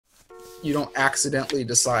You don't accidentally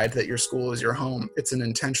decide that your school is your home. It's an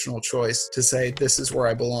intentional choice to say, this is where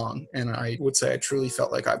I belong. And I would say I truly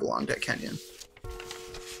felt like I belonged at Kenyon.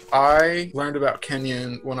 I learned about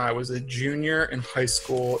Kenyon when I was a junior in high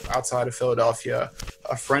school outside of Philadelphia.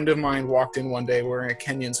 A friend of mine walked in one day wearing a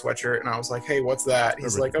Kenyon sweatshirt, and I was like, hey, what's that?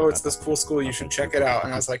 He's like, oh, it's this cool school. You should check it out.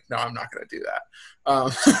 And I was like, no, I'm not going to do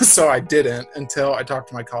that. So I didn't until I talked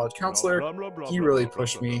to my college counselor. He really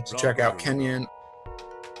pushed me to check out Kenyon.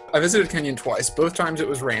 I visited Kenyon twice. Both times it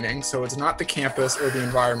was raining, so it's not the campus or the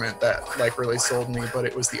environment that really sold me, but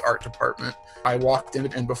it was the art department. I walked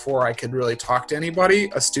in, and before I could really talk to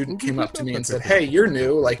anybody, a student came up to me and said, hey, you're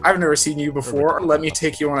new. I've never seen you before. Let me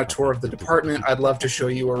take you on a tour of the department. I'd love to show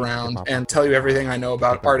you around and tell you everything I know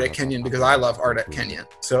about art at Kenyon, because I love art at Kenyon.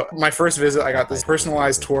 So my first visit, I got this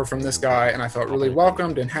personalized tour from this guy, and I felt really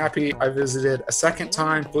welcomed and happy. I visited a second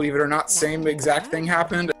time. Believe it or not, same exact thing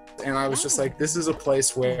happened. And I was just like, this is a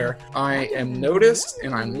place where I am noticed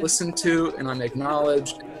and I'm listened to and I'm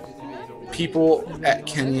acknowledged. People at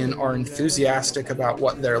Kenyon are enthusiastic about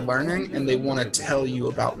what they're learning, and they want to tell you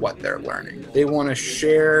about what they're learning. They want to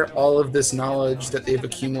share all of this knowledge that they've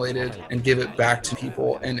accumulated and give it back to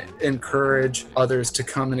people and encourage others to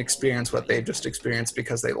come and experience what they've just experienced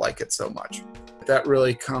because they like it so much. That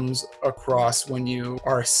really comes across when you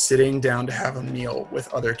are sitting down to have a meal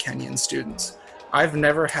with other Kenyon students. I've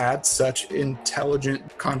never had such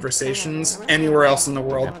intelligent conversations anywhere else in the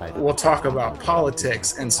world. We'll talk about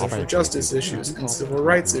politics and social justice issues and civil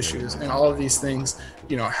rights issues and all of these things,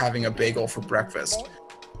 having a bagel for breakfast.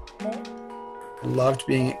 I loved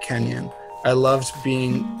being at Kenyon. I loved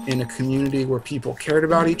being in a community where people cared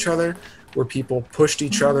about each other, where people pushed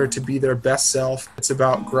each other to be their best self. It's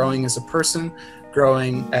about growing as a person,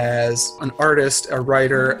 growing as an artist, a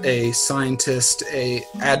writer, a scientist, a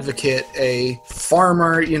advocate, a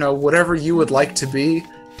farmer, whatever you would like to be.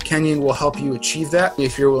 Kenyon will help you achieve that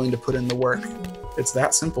if you're willing to put in the work. It's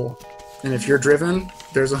that simple. And if you're driven,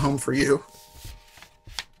 there's a home for you.